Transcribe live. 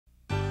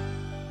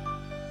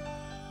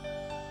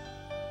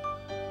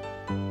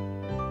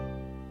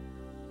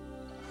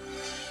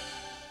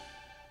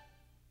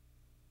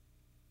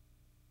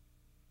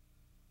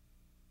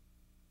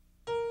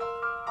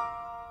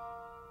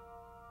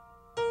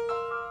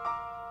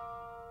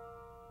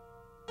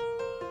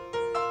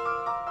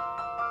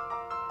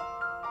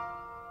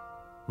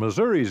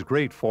Missouri's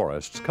great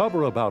forests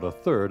cover about a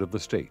third of the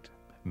state,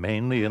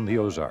 mainly in the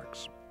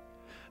Ozarks.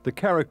 The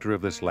character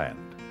of this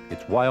land,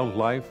 its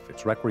wildlife,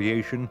 its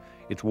recreation,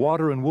 its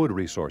water and wood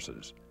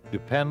resources,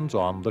 depends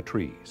on the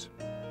trees.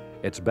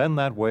 It's been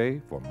that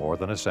way for more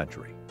than a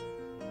century.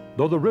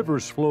 Though the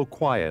rivers flow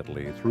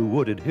quietly through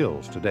wooded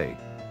hills today,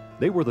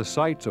 they were the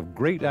sites of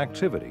great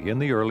activity in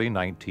the early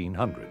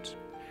 1900s.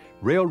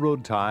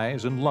 Railroad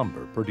ties and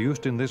lumber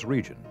produced in this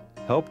region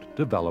helped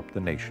develop the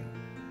nation.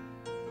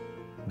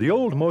 The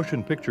old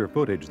motion picture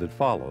footage that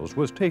follows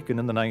was taken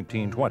in the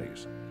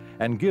 1920s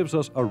and gives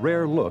us a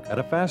rare look at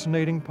a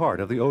fascinating part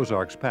of the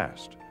Ozarks'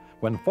 past,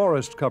 when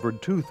forests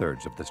covered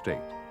two-thirds of the state.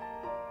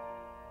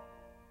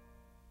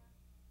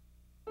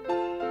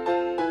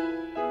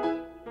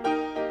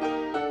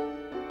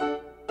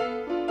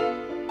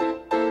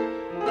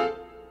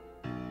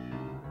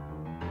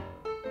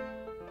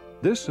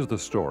 This is the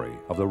story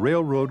of the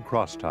railroad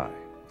crosstie,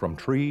 from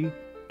tree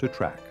to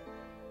track.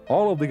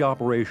 All of the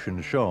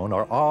operations shown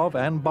are of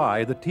and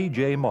by the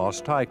T.J.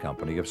 Moss Tie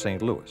Company of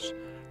St. Louis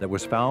that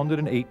was founded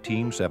in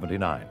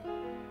 1879.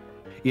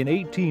 In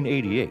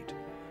 1888,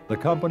 the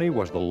company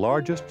was the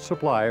largest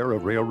supplier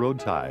of railroad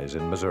ties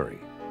in Missouri.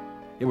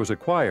 It was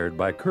acquired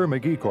by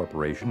Kerr-McGee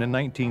Corporation in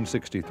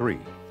 1963.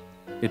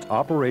 Its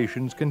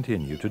operations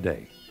continue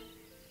today.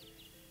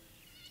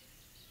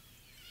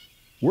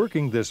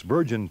 Working this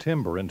virgin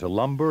timber into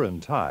lumber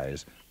and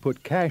ties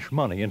put cash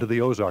money into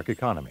the Ozark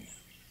economy.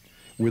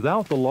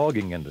 Without the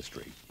logging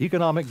industry,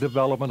 economic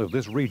development of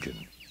this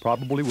region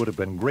probably would have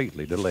been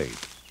greatly delayed.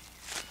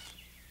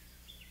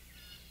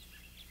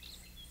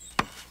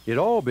 It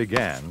all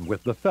began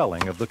with the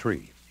felling of the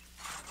tree.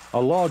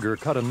 A logger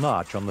cut a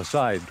notch on the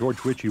side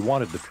towards which he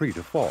wanted the tree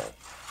to fall.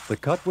 The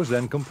cut was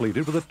then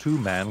completed with a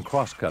two-man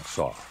crosscut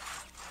saw.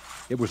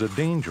 It was a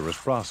dangerous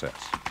process.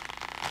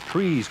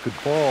 Trees could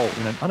fall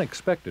in an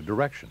unexpected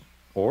direction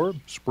or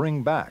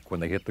spring back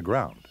when they hit the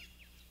ground.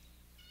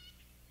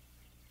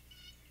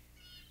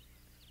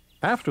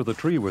 After the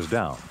tree was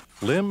down,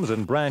 limbs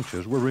and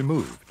branches were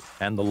removed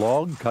and the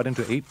log cut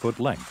into 8-foot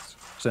lengths,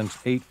 since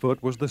 8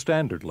 foot was the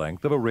standard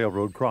length of a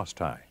railroad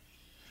crosstie.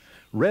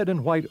 Red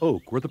and white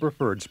oak were the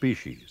preferred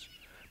species,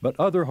 but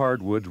other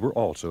hardwoods were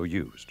also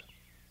used.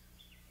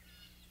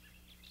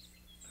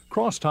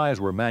 Crossties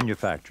were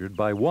manufactured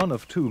by one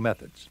of two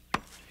methods,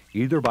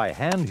 either by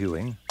hand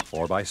hewing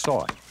or by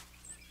sawing.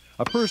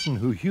 A person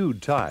who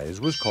hewed ties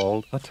was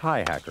called a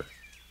tie hacker.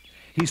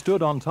 He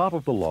stood on top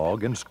of the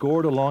log and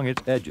scored along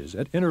its edges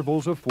at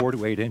intervals of 4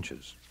 to 8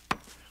 inches.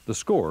 The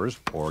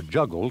scores, or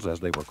juggles as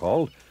they were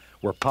called,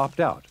 were popped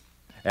out,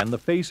 and the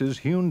faces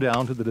hewn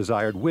down to the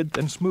desired width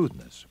and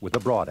smoothness with a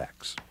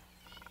broadaxe.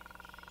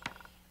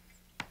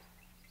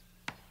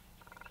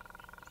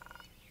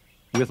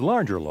 With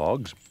larger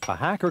logs, a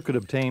hacker could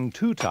obtain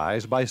 2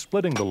 ties by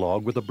splitting the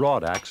log with a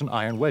broadaxe and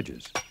iron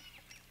wedges.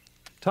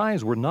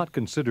 Ties were not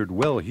considered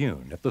well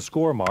hewn if the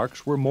score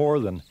marks were more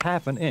than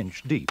half an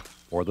inch deep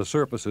or the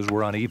surfaces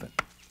were uneven.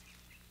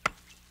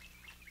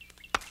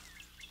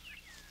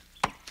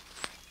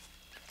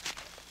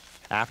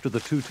 After the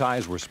 2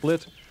 ties were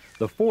split,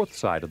 the 4th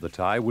side of the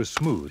tie was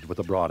smoothed with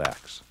a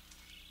broadaxe.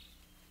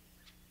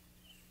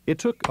 It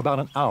took about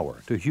an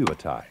hour to hew a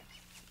tie.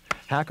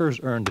 Hackers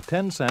earned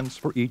 10 cents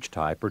for each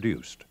tie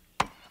produced.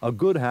 A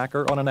good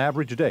hacker on an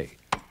average day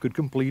could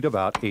complete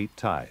about 8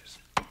 ties.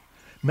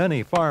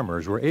 Many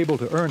farmers were able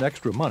to earn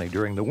extra money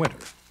during the winter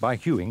by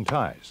hewing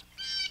ties.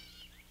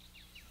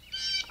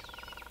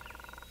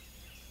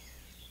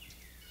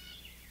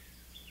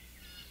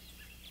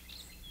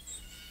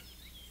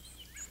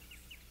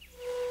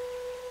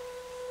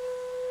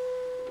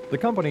 The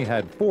company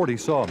had 40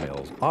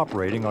 sawmills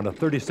operating on a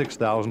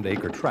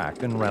 36,000-acre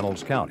tract in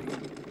Reynolds County.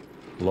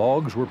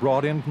 Logs were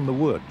brought in from the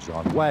woods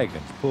on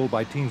wagons pulled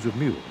by teams of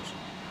mules.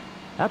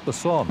 At the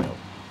sawmill,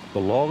 the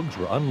logs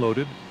were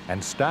unloaded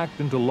and stacked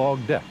into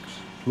log decks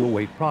to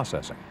await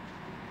processing.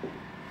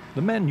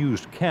 The men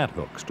used cant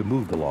hooks to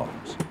move the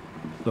logs.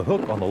 The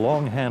hook on the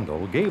long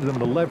handle gave them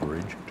the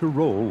leverage to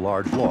roll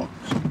large logs.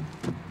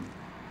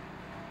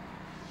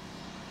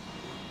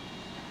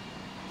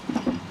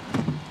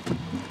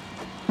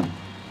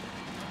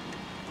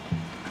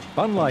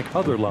 Unlike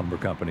other lumber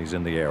companies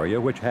in the area,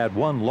 which had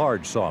one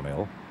large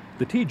sawmill,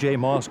 the T.J.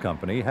 Moss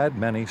Company had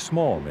many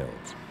small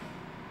mills.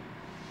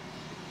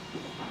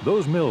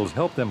 Those mills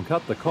helped them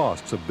cut the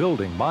costs of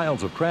building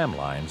miles of tram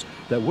lines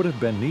that would have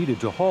been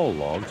needed to haul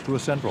logs to a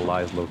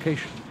centralized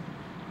location.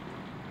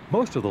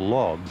 Most of the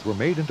logs were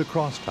made into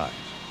cross ties,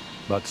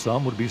 but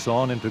some would be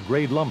sawn into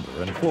grade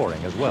lumber and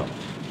flooring as well.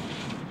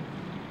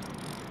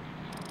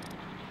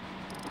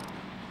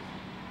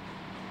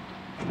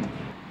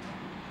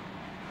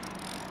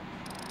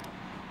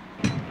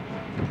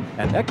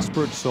 An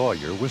expert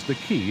sawyer was the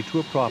key to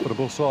a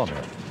profitable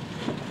sawmill.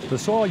 The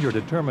sawyer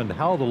determined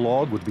how the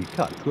log would be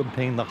cut to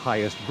obtain the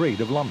highest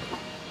grade of lumber.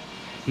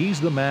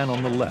 He's the man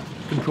on the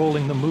left,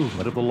 controlling the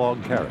movement of the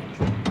log carriage.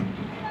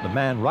 The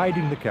man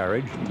riding the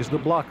carriage is the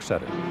block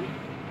setter.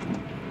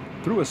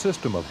 Through a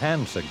system of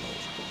hand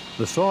signals,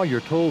 the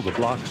sawyer told the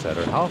block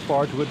setter how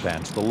far to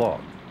advance the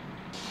log.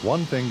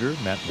 1 finger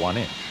meant 1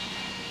 inch,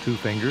 2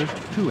 fingers,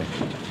 2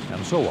 inches,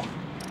 and so on.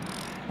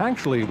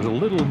 Actually, it was a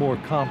little more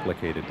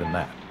complicated than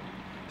that.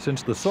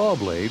 Since the saw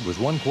blade was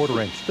 1/4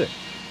 inch thick,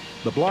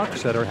 the block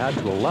setter had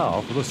to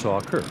allow for the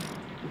saw curve.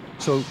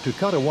 So to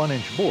cut a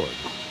 1-inch board,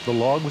 the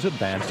log was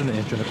advanced 1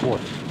 1/4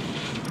 inches.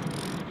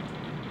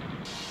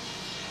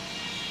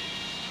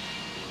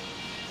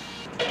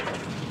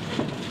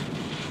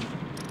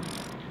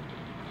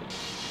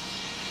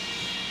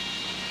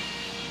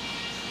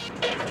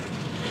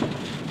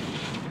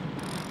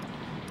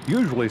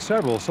 Usually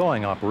several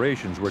sawing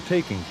operations were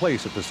taking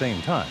place at the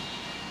same time.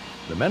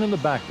 The men in the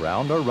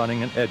background are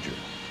running an edger,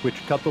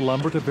 which cut the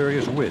lumber to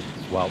various widths,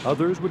 while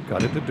others would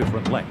cut it to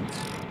different lengths.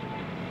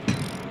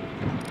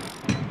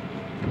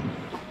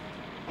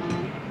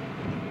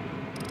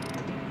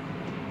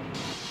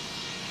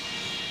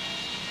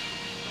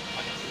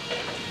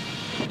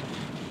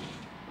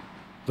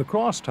 The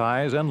cross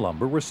ties and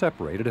lumber were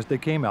separated as they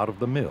came out of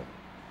the mill.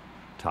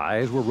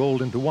 Ties were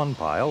rolled into one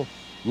pile,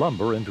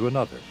 lumber into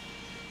another.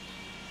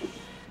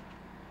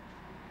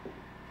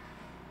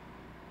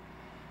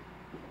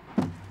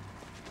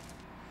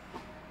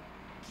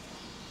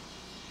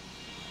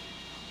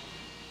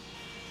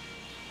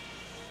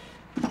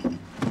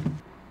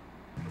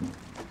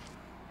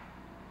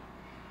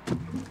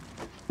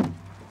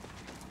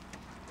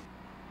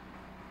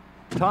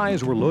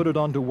 Ties were loaded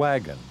onto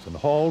wagons and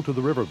hauled to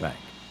the riverbank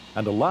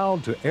and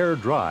allowed to air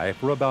dry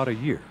for about a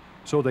year,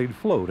 so they'd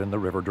float in the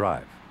river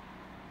drive.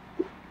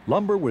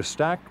 Lumber was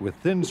stacked with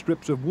thin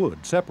strips of wood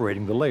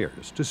separating the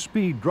layers to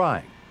speed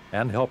drying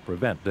and help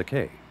prevent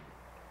decay.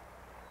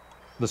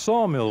 The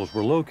sawmills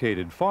were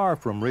located far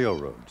from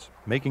railroads,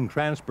 making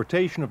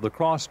transportation of the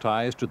cross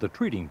ties to the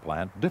treating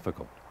plant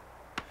difficult.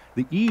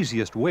 The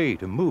easiest way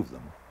to move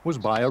them was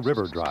by a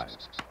river drive.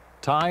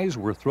 Ties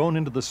were thrown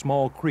into the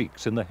small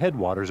creeks in the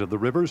headwaters of the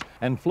rivers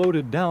and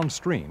floated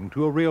downstream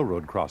to a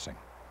railroad crossing.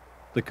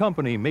 The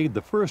company made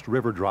the first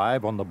river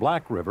drive on the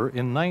Black River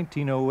in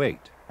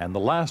 1908, and the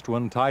last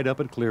one tied up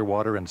at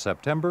Clearwater in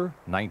September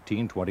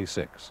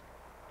 1926.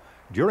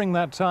 During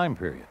that time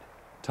period,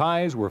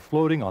 ties were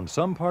floating on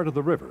some part of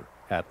the river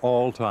at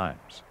all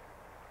times.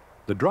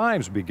 The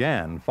drives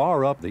began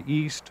far up the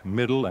east,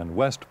 middle, and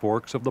west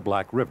forks of the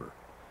Black River,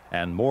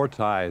 and more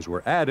ties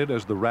were added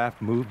as the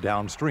raft moved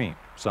downstream,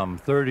 some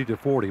 30 to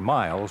 40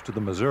 miles to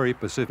the Missouri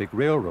Pacific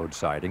Railroad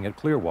siding at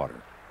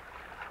Clearwater.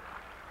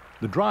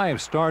 The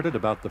drive started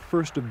about the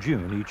 1st of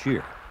June each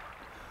year.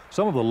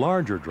 Some of the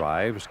larger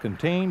drives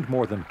contained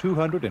more than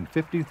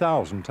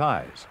 250,000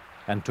 ties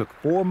and took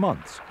 4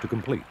 months to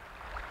complete.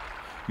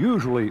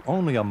 Usually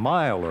only a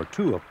mile or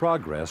two of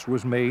progress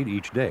was made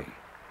each day.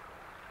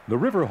 The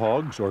river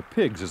hogs, or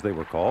pigs as they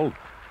were called,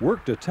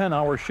 worked a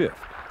 10-hour shift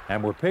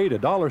and were paid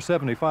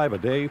 $1.75 a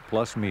day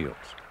plus meals.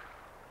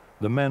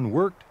 The men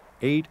worked,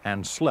 ate,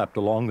 and slept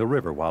along the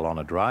river while on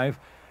a drive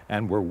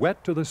and were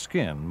wet to the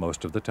skin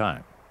most of the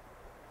time.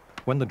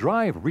 When the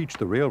drive reached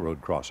the railroad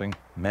crossing,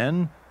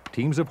 men,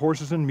 teams of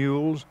horses and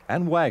mules,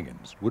 and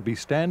wagons would be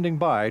standing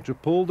by to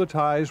pull the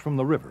ties from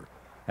the river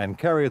and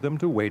carry them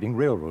to waiting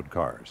railroad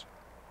cars.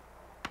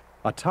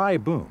 A tie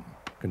boom,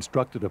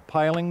 constructed of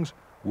pilings,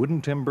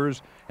 wooden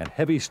timbers, and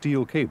heavy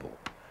steel cable,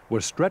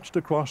 was stretched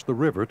across the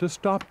river to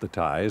stop the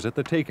ties at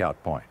the takeout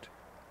point.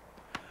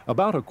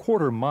 About a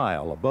 1/4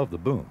 mile above the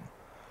boom,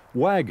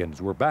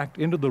 wagons were backed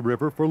into the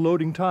river for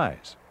loading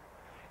ties.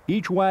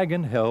 Each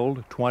wagon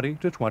held 20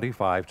 to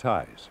 25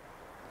 ties.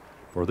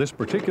 For this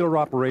particular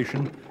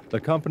operation, the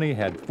company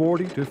had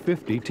 40 to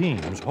 50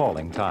 teams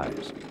hauling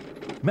ties.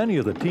 Many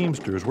of the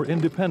teamsters were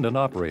independent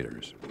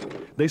operators.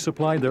 They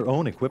supplied their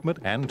own equipment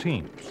and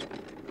teams.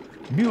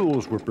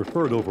 Mules were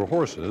preferred over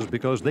horses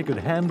because they could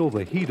handle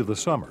the heat of the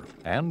summer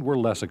and were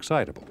less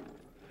excitable.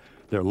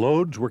 Their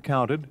loads were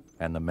counted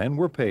and the men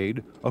were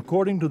paid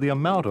according to the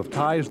amount of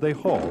ties they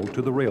hauled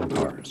to the rail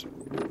cars.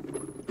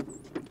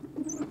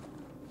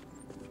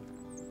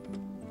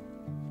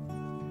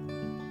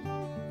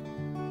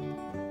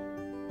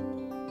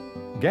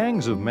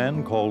 Gangs of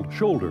men called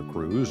shoulder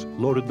crews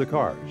loaded the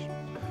cars.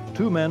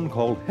 2 men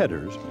called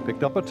headers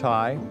picked up a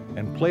tie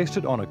and placed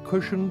it on a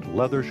cushioned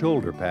leather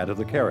shoulder pad of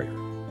the carrier.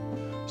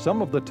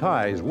 Some of the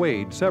ties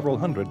weighed several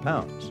hundred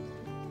pounds.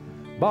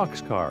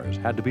 Boxcars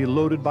had to be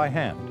loaded by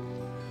hand.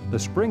 The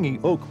springy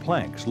oak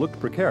planks looked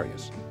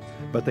precarious,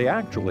 but they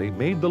actually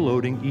made the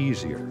loading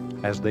easier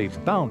as they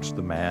bounced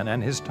the man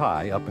and his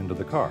tie up into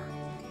the car.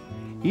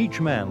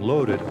 Each man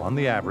loaded, on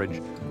the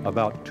average,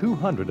 about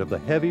 200 of the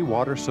heavy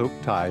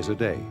water-soaked ties a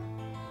day.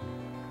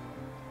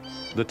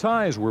 The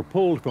ties were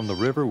pulled from the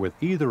river with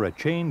either a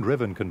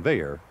chain-driven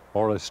conveyor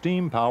or a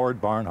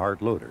steam-powered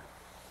Barnhart loader.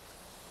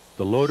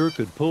 The loader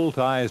could pull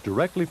ties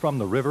directly from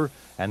the river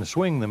and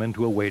swing them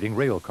into awaiting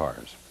rail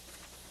cars.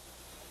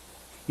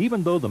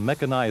 Even though the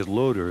mechanized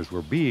loaders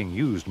were being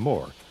used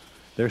more,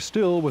 there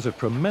still was a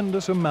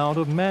tremendous amount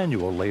of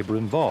manual labor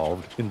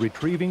involved in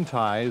retrieving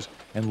ties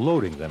and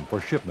loading them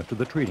for shipment to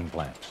the treating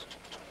plants.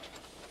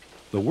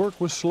 The work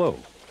was slow,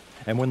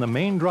 and when the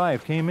main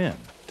drive came in,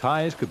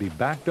 ties could be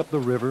backed up the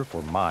river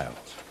for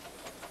miles.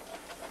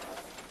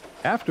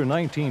 After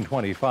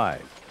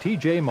 1925,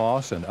 T.J.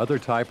 Moss and other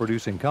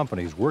tie-producing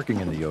companies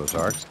working in the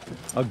Ozarks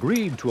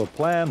agreed to a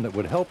plan that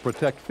would help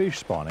protect fish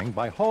spawning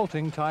by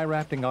halting tie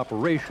rafting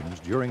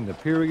operations during the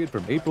period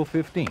from April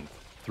 15th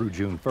through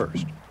June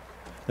 1st.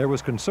 There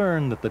was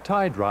concern that the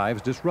tie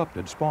drives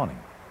disrupted spawning.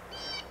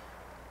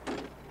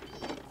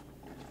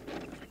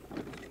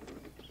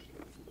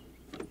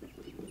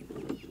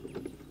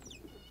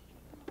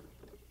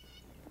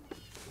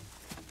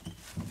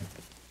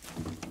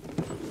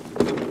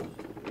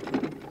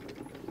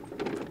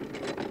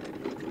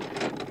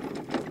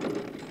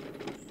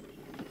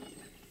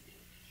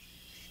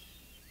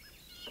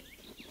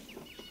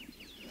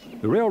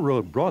 The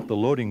railroad brought the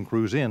loading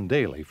crews in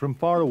daily from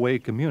faraway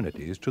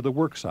communities to the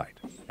work site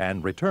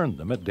and returned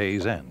them at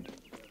day's end.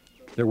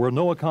 There were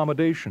no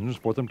accommodations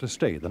for them to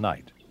stay the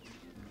night.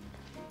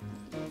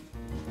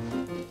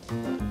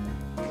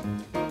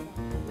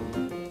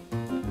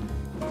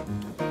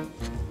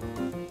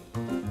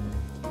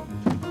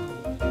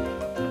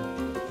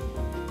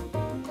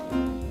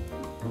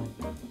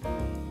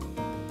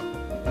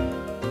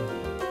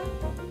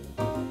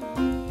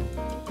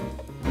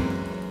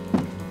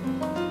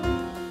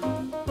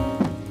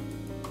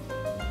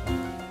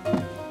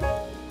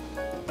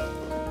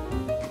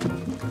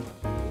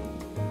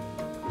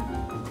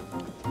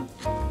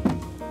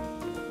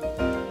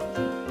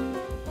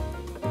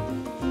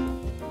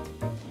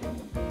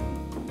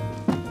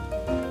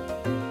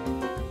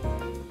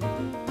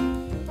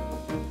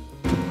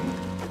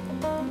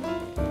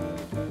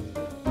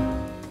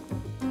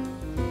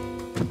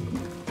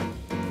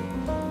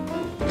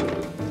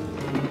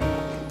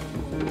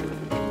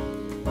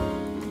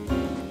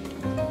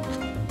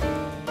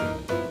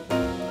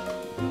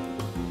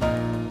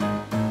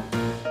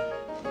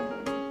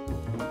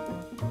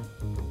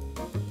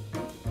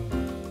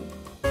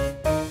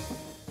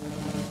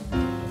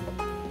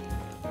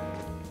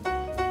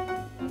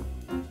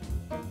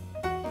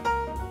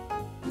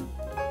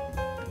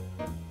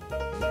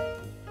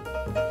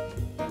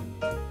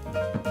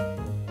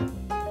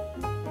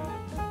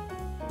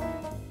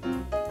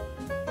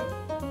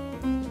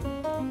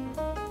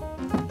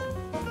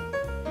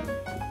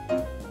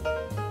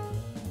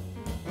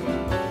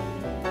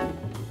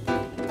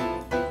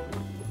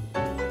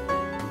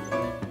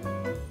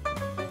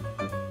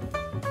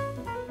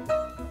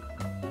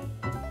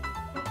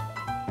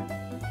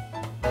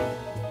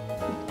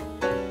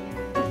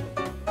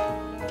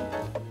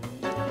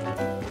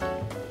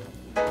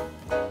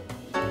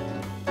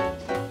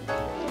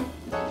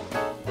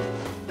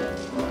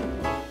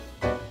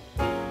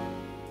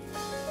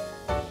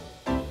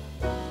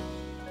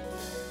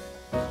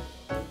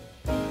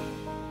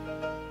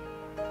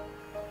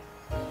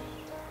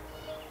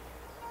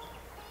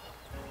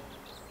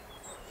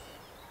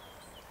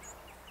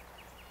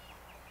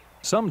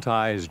 Some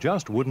ties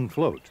just wouldn't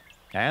float,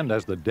 and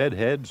as the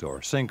deadheads,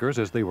 or sinkers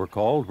as they were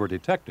called, were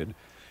detected,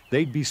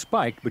 they'd be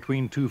spiked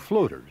between two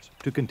floaters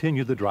to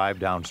continue the drive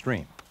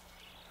downstream.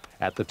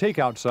 At the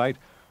takeout site,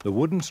 the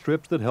wooden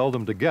strips that held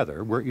them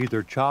together were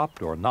either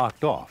chopped or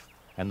knocked off,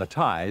 and the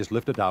ties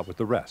lifted out with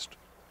the rest.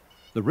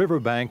 The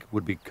riverbank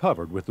would be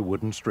covered with the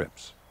wooden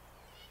strips.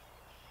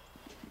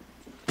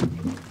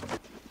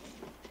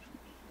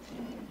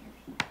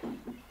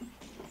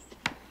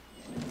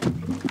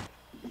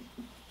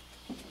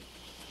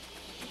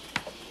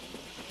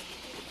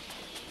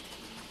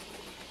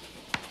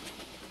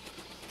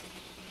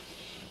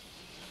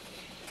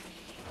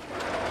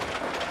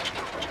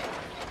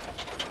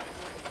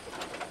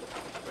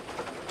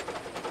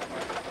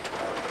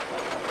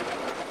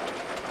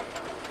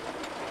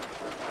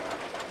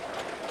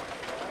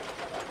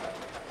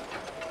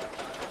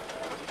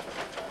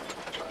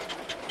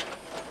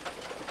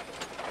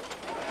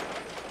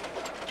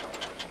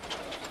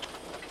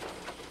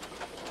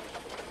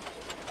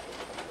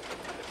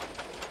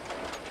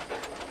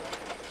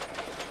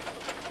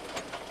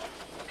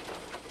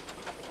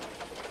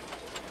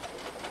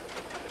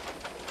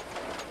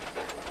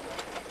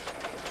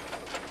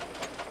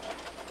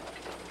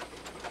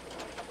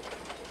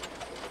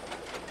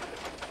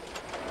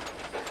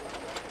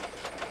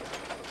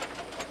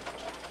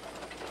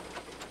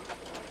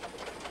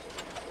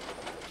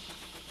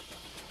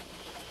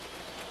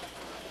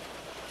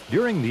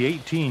 During the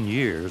 18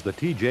 years the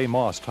T.J.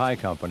 Moss Tie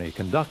Company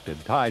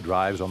conducted tie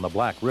drives on the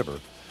Black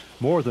River,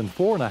 more than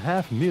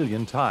 4.5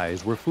 million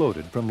ties were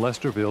floated from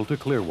Lesterville to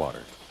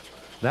Clearwater.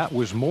 That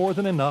was more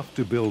than enough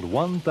to build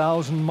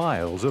 1,000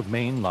 miles of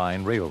main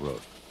line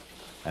railroad.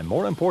 And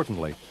more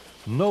importantly,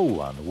 no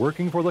one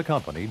working for the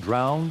company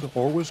drowned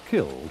or was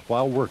killed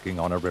while working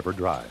on a river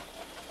drive.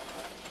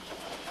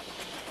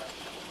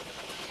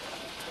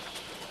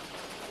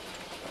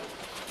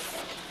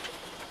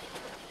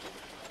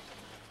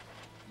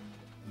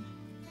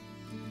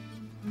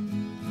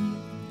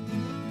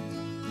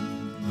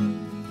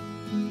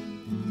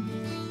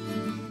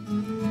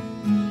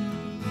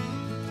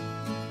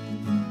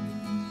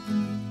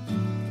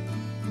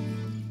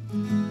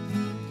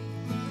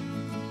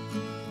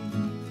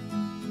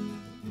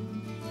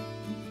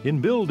 In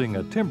building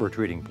a timber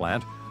treating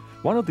plant,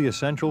 one of the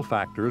essential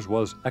factors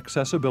was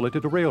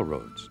accessibility to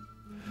railroads.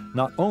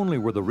 Not only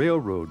were the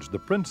railroads the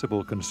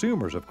principal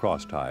consumers of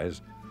cross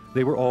ties,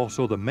 they were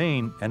also the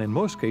main and in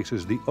most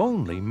cases the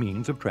only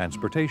means of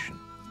transportation.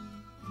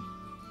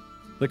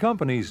 The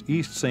company's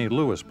East St.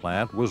 Louis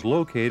plant was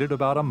located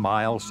about a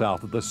mile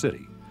south of the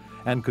city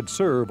and could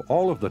serve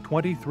all of the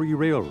 23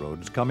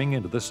 railroads coming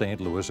into the St.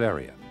 Louis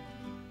area.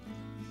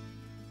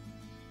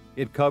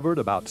 It covered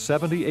about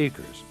 70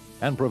 acres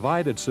and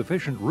provided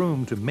sufficient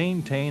room to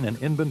maintain an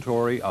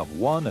inventory of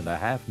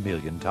 1.5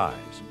 million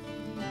ties.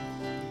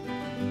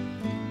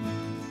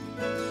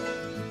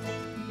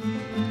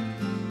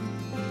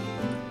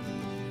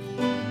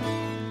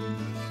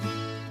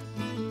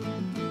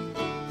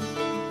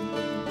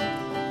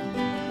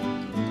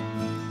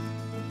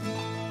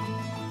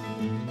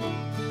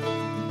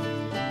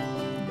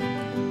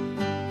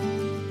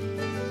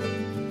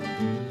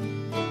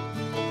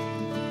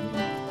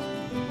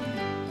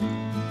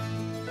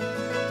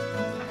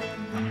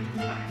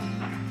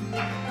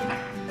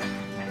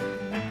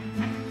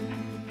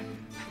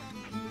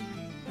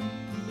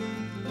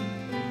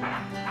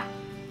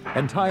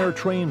 Entire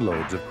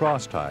trainloads of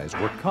cross ties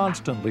were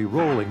constantly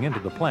rolling into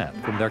the plant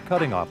from their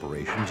cutting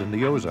operations in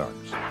the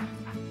Ozarks.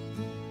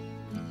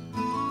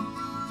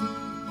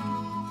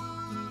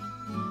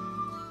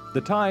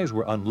 The ties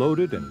were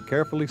unloaded and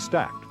carefully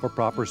stacked for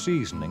proper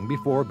seasoning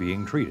before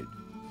being treated.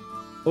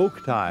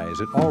 Oak ties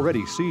had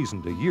already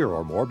seasoned a year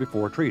or more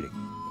before treating.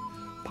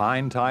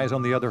 Pine ties,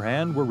 on the other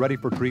hand, were ready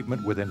for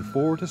treatment within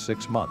 4 to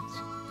 6 months.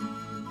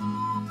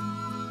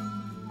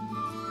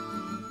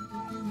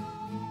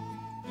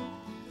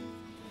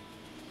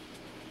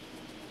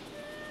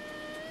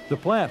 The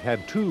plant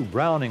had 2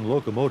 Browning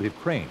locomotive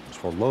cranes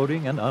for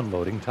loading and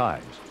unloading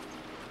ties.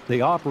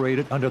 They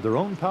operated under their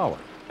own power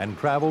and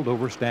traveled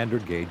over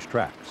standard gauge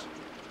tracks.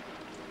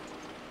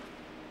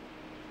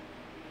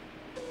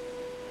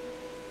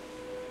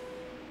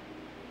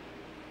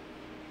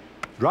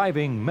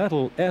 Driving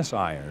metal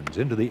S-irons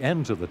into the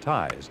ends of the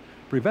ties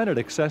prevented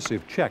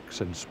excessive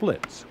checks and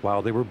splits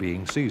while they were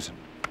being seasoned.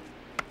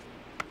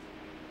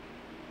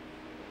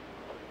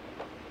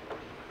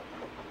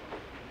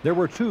 There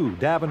were 2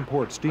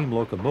 Davenport steam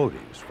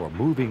locomotives for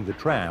moving the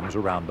trams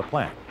around the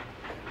plant.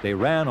 They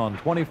ran on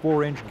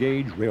 24-inch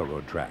gauge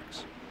railroad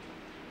tracks.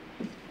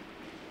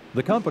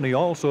 The company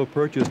also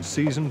purchased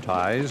seasoned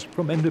ties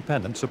from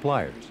independent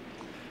suppliers.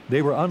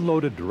 They were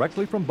unloaded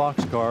directly from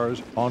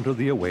boxcars onto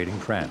the awaiting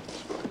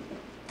trams.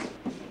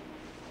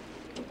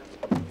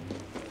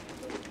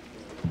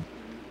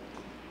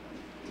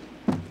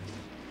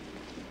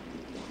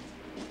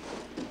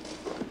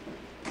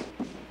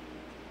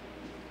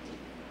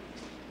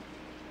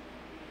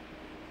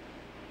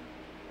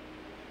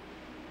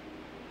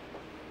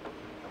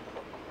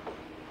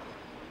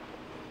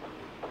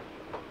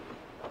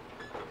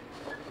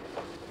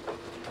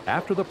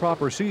 After the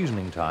proper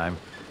seasoning time,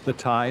 the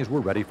ties were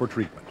ready for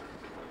treatment.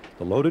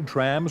 The loaded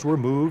trams were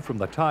moved from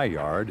the tie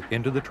yard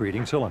into the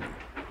treating cylinder.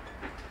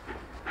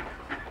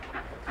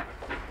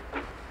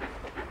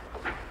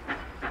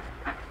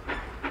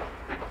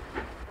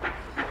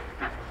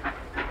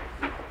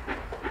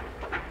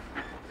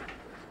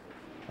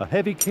 A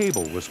heavy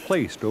cable was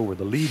placed over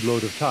the lead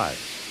load of ties.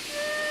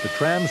 The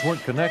trams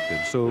weren't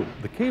connected, so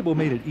the cable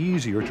made it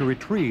easier to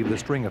retrieve the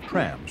string of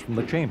trams from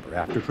the chamber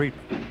after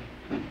treatment.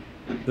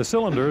 The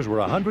cylinders were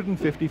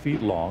 150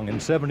 feet long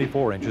and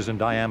 74 inches in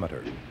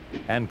diameter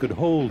and could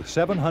hold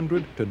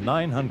 700 to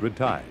 900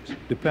 ties,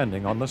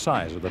 depending on the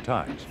size of the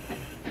ties.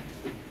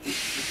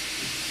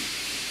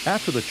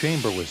 After the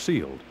chamber was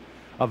sealed,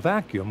 a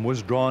vacuum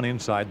was drawn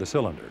inside the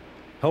cylinder,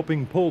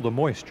 helping pull the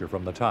moisture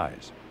from the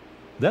ties.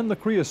 Then the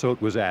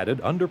creosote was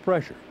added under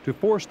pressure to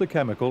force the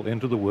chemical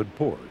into the wood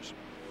pores.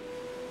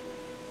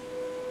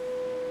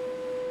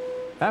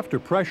 After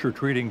pressure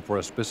treating for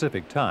a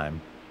specific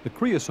time, the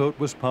creosote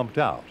was pumped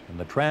out and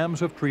the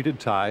trams of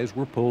treated ties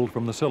were pulled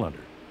from the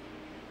cylinder.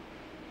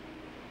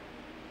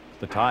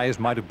 The ties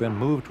might have been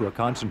moved to a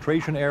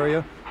concentration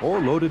area or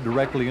loaded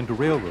directly into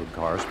railroad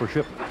cars for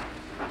shipment.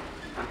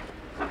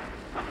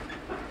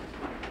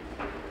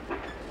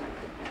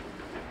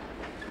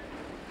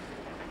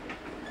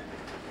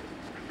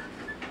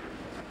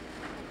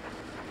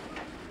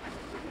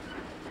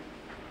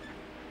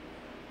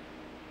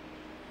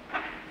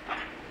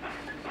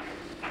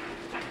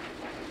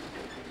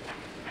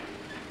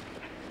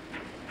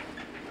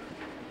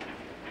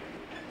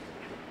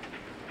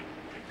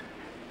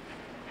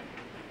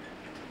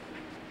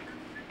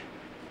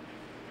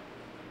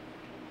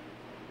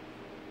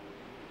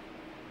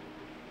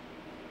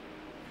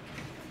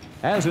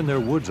 As in their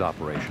woods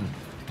operation,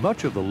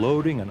 much of the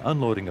loading and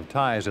unloading of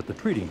ties at the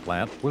treating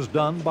plant was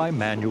done by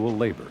manual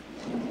labor.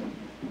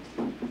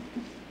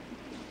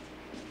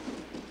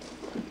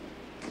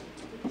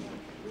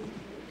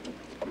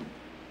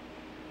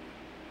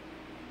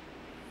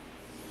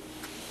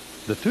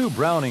 The 2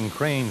 Browning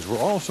cranes were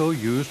also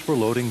used for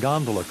loading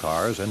gondola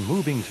cars and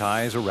moving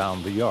ties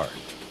around the yard.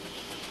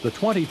 The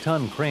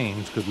 20-ton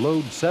cranes could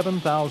load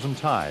 7,000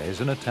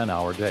 ties in a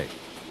 10-hour day.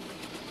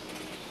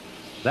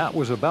 That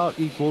was about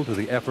equal to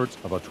the efforts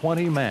of a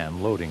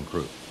 20-man loading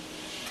crew.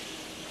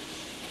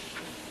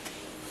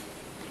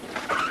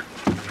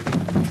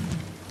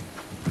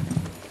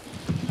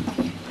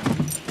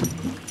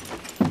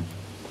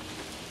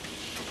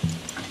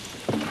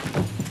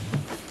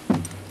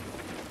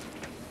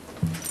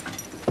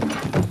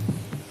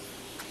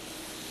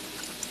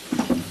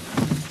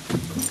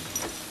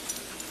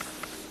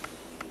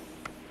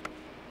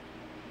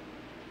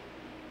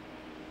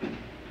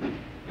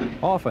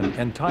 Often,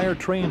 entire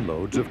train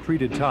loads of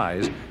treated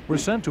ties were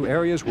sent to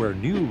areas where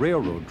new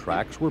railroad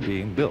tracks were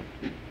being built.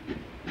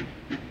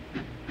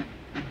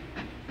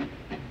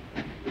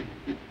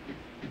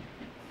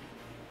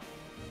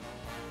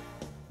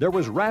 There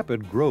was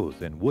rapid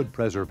growth in wood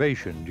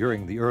preservation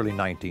during the early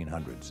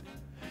 1900s.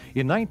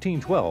 In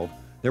 1912,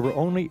 there were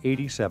only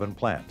 87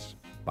 plants.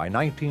 By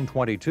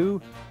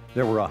 1922,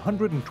 there were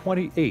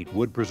 128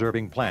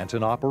 wood-preserving plants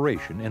in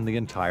operation in the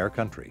entire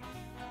country.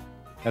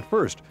 At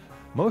first,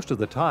 most of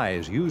the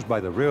ties used by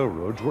the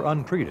railroads were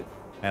untreated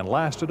and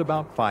lasted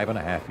about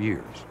 5.5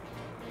 years.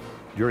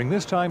 During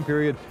this time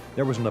period,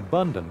 there was an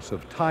abundance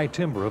of tie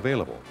timber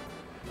available,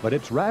 but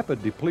its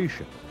rapid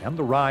depletion and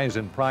the rise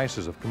in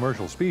prices of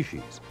commercial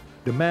species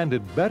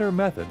demanded better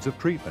methods of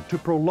treatment to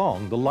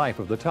prolong the life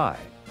of the tie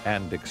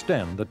and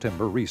extend the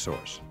timber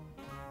resource.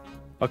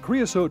 A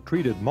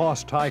creosote-treated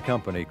moss tie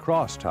company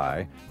cross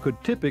tie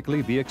could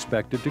typically be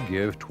expected to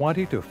give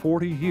 20 to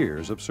 40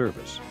 years of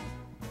service.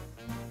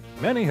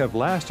 Many have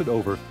lasted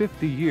over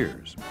 50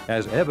 years,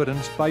 as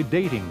evidenced by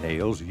dating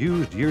nails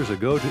used years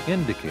ago to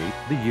indicate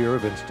the year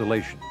of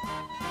installation.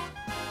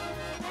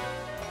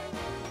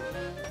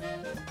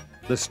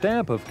 The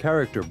stamp of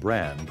character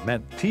brand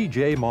meant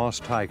T.J. Moss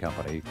Tie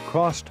Company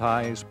Cross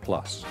Ties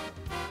Plus.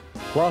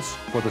 Plus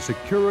for the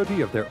security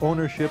of their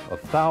ownership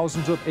of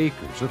thousands of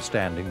acres of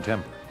standing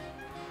timber.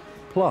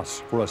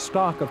 Plus for a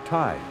stock of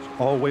ties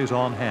always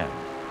on hand.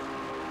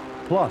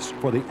 Plus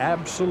for the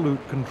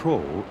absolute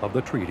control of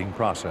the treating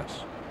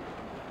process.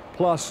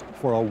 Plus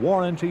for a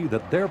warranty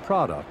that their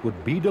product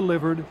would be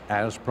delivered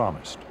as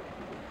promised.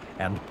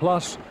 And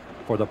plus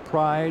for the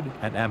pride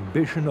and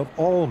ambition of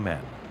all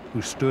men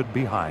who stood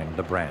behind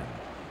the brand.